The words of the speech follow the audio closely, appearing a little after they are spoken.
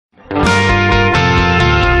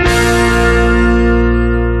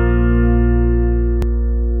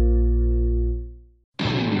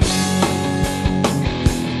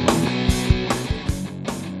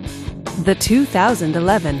The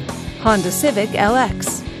 2011 Honda Civic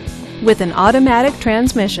LX. With an automatic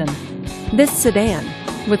transmission, this sedan,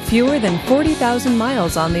 with fewer than 40,000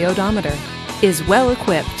 miles on the odometer, is well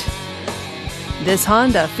equipped. This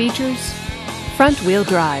Honda features front-wheel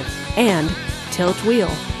drive and tilt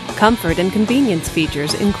wheel. Comfort and convenience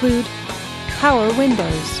features include power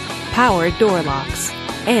windows, power door locks,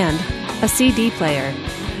 and a CD player.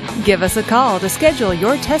 Give us a call to schedule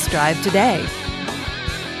your test drive today.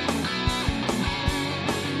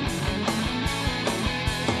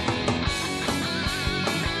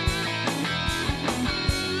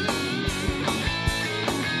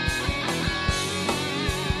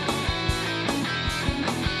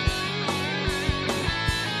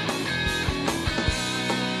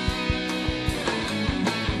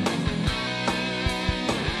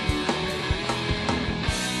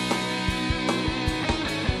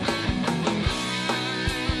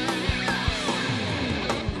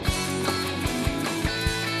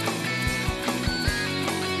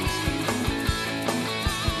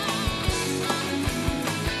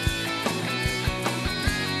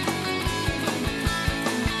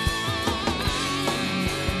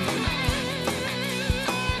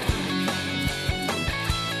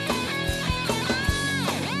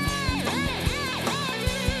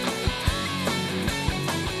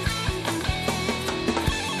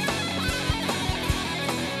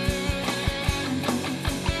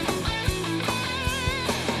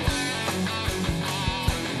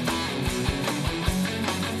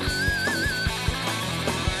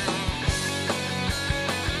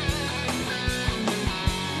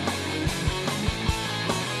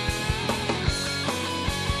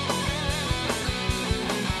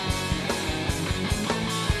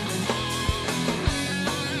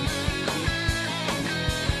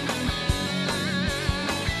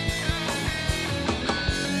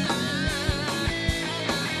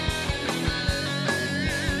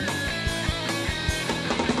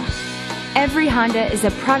 Every Honda is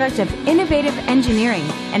a product of innovative engineering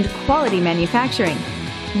and quality manufacturing.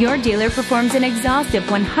 Your dealer performs an exhaustive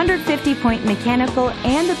 150-point mechanical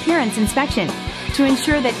and appearance inspection to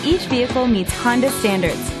ensure that each vehicle meets Honda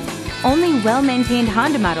standards. Only well-maintained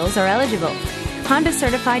Honda models are eligible. Honda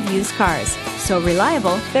certified used cars, so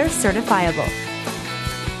reliable they're certifiable.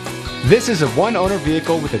 This is a one-owner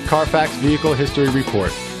vehicle with a Carfax Vehicle History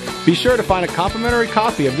Report. Be sure to find a complimentary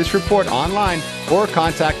copy of this report online or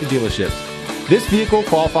contact the dealership. This vehicle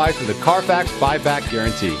qualifies for the Carfax buyback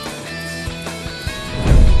guarantee.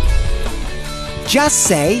 Just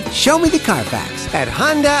say, "Show me the Carfax" at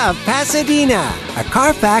Honda of Pasadena, a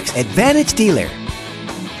Carfax Advantage dealer.